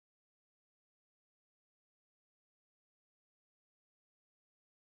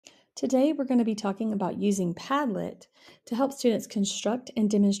Today, we're going to be talking about using Padlet to help students construct and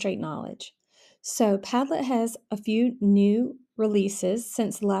demonstrate knowledge. So, Padlet has a few new releases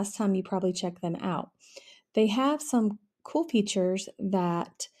since the last time you probably checked them out. They have some cool features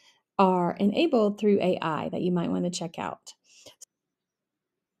that are enabled through AI that you might want to check out.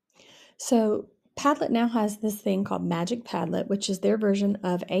 So, Padlet now has this thing called Magic Padlet, which is their version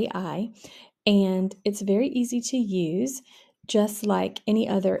of AI, and it's very easy to use, just like any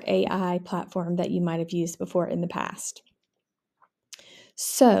other AI platform that you might have used before in the past.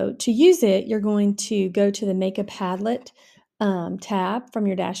 So, to use it, you're going to go to the Make a Padlet tab from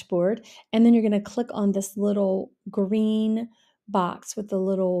your dashboard, and then you're going to click on this little green box with the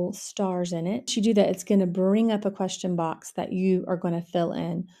little stars in it. To do that, it's going to bring up a question box that you are going to fill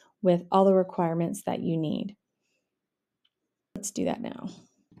in with all the requirements that you need. Let's do that now.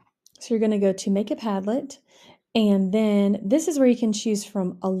 So you're going to go to Make a Padlet, and then this is where you can choose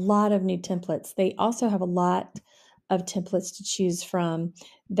from a lot of new templates. They also have a lot of templates to choose from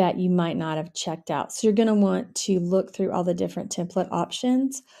that you might not have checked out. So you're going to want to look through all the different template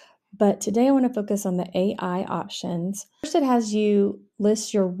options. But today I want to focus on the AI options. First, it has you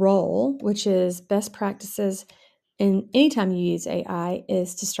list your role, which is best practices. And anytime you use AI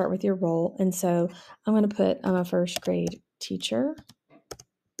is to start with your role. And so I'm going to put I'm a first grade teacher.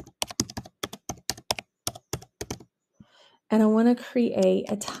 And I want to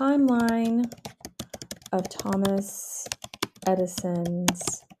create a timeline of Thomas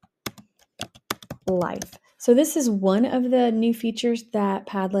Edison's life. So this is one of the new features that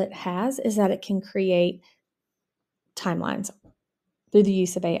Padlet has, is that it can create timelines through the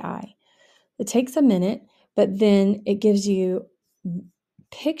use of AI. It takes a minute, but then it gives you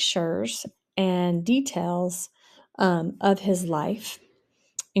pictures and details of his life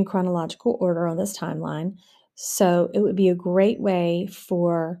in chronological order on this timeline. So it would be a great way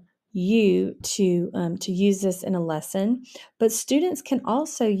for you to use this in a lesson. But students can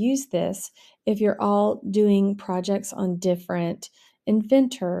also use this if you're all doing projects on different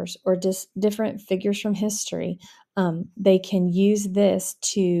inventors or just different figures from history. They can use this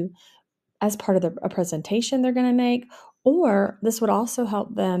as part of a presentation they're going to make, or this would also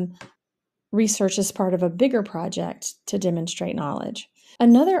help them research as part of a bigger project to demonstrate knowledge.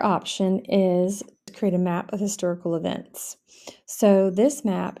 Another option is to create a map of historical events. So this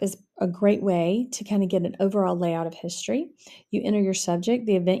map is a great way to kind of get an overall layout of history. You enter your subject,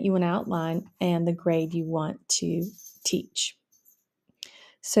 the event you want to outline, and the grade you want to teach.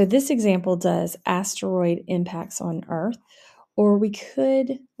 So this example does asteroid impacts on Earth. Or we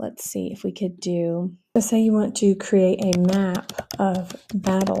could, let's see if we could do, let's say you want to create a map of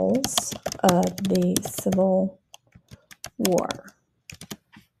battles of the Civil War.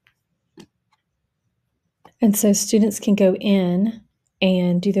 And so students can go in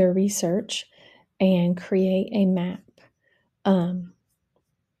and do their research and create a map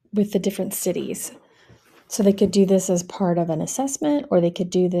with the different cities. So they could do this as part of an assessment, or they could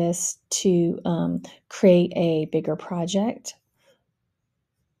do this to create a bigger project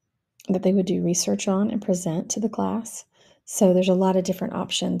that they would do research on and present to the class. So there's a lot of different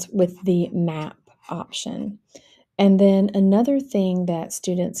options with the map option. And then another thing that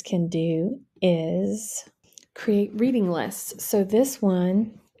students can do is create reading lists. So this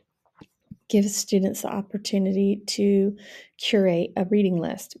one gives students the opportunity to curate a reading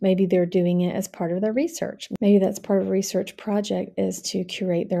list. Maybe they're doing it as part of their research. Maybe that's part of a research project, is to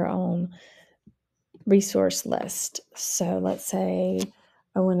curate their own resource list. So let's say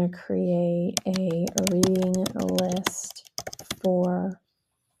I want to create a reading list for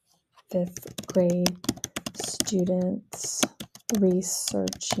 5th grade students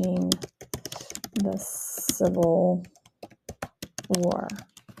researching the Civil War.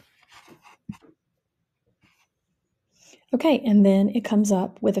 Okay, and then it comes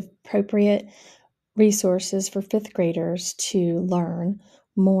up with appropriate resources for 5th graders to learn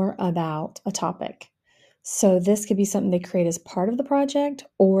more about a topic. So this could be something they create as part of the project,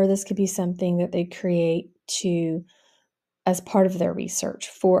 or this could be something that they create as part of their research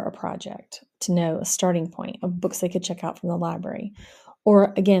for a project, to know a starting point of books they could check out from the library.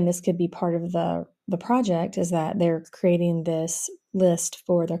 Or again, this could be part of the project, is that they're creating this list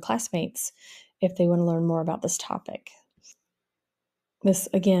for their classmates if they want to learn more about this topic. This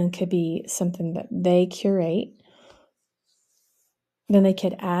again could be something that they curate. Then they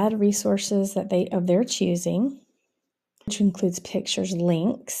could add resources of their choosing, which includes pictures,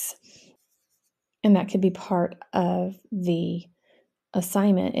 links, and that could be part of the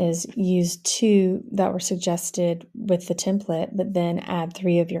assignment, is use 2 that were suggested with the template, but then add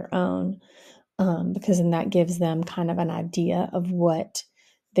 3 of your own, because then that gives them kind of an idea of what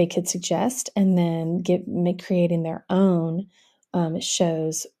they could suggest, and then creating their own. It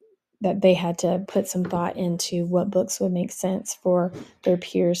shows that they had to put some thought into what books would make sense for their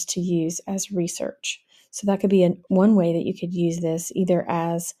peers to use as research. So that could be one way that you could use this, either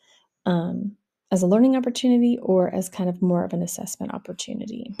as a learning opportunity or as kind of more of an assessment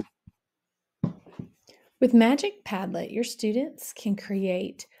opportunity. With Magic Padlet, your students can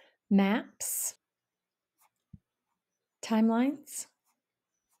create maps, timelines,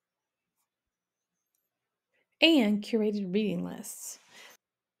 and curated reading lists.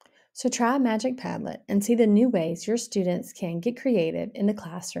 So try Magic Padlet and see the new ways your students can get creative in the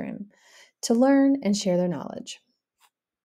classroom to learn and share their knowledge.